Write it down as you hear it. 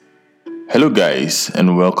Hello, guys,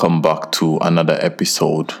 and welcome back to another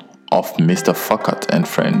episode of Mr. Fakat and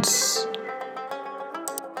Friends.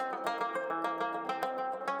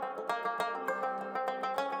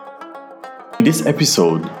 In this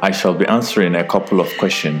episode, I shall be answering a couple of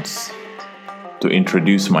questions to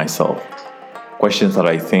introduce myself. Questions that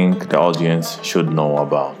I think the audience should know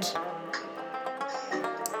about.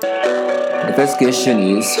 The first question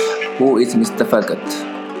is, who is Mr. Fakat?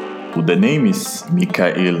 The name is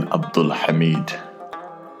Mikael Abdul Hamid,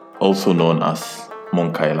 also known as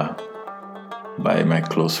Monkaila by my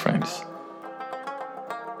close friends.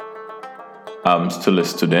 I'm still a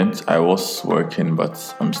student. I was working,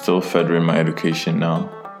 but I'm still furthering my education now.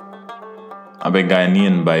 I'm a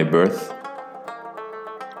Ghanaian by birth.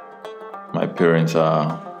 My parents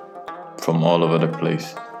are from all over the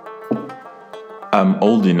place. I'm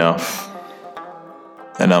old enough,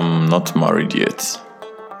 and I'm not married yet.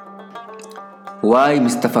 Why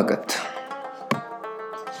Mr. Fakat?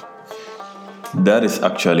 That is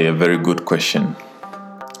actually a very good question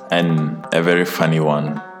and a very funny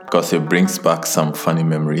one because it brings back some funny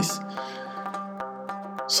memories.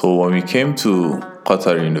 So when we came to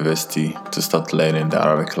Qatar University to start learning the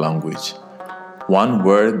Arabic language, one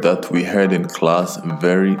word that we heard in class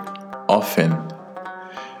very often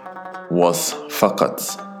was fakat.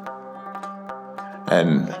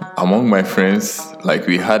 And among my friends,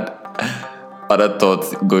 we had other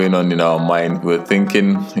thoughts going on in our mind. We were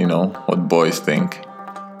thinking, what boys think.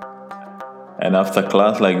 And after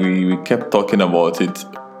class, we kept talking about it.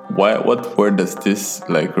 What word does this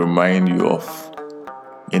remind you of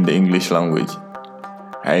in the English language?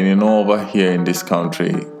 And over here in this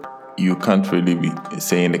country, you can't really be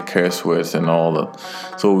saying the curse words and all that.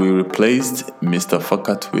 So we replaced Mr.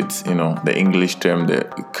 Fakat with, the English term, the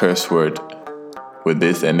curse word, with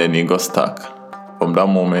this, and then it got stuck. From that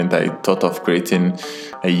moment, I thought of creating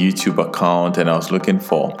a YouTube account, and I was looking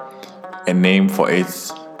for a name for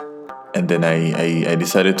it. And then I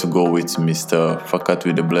decided to go with Mr. Fakat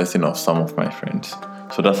with the blessing of some of my friends.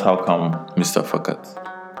 So that's how come Mr. Fakat.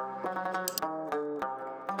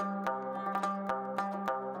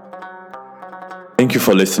 Thank you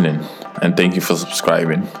for listening, and thank you for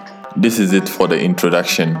subscribing. This is it for the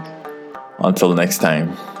introduction. Until next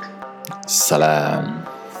time, salam.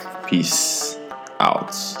 Peace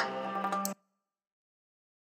out.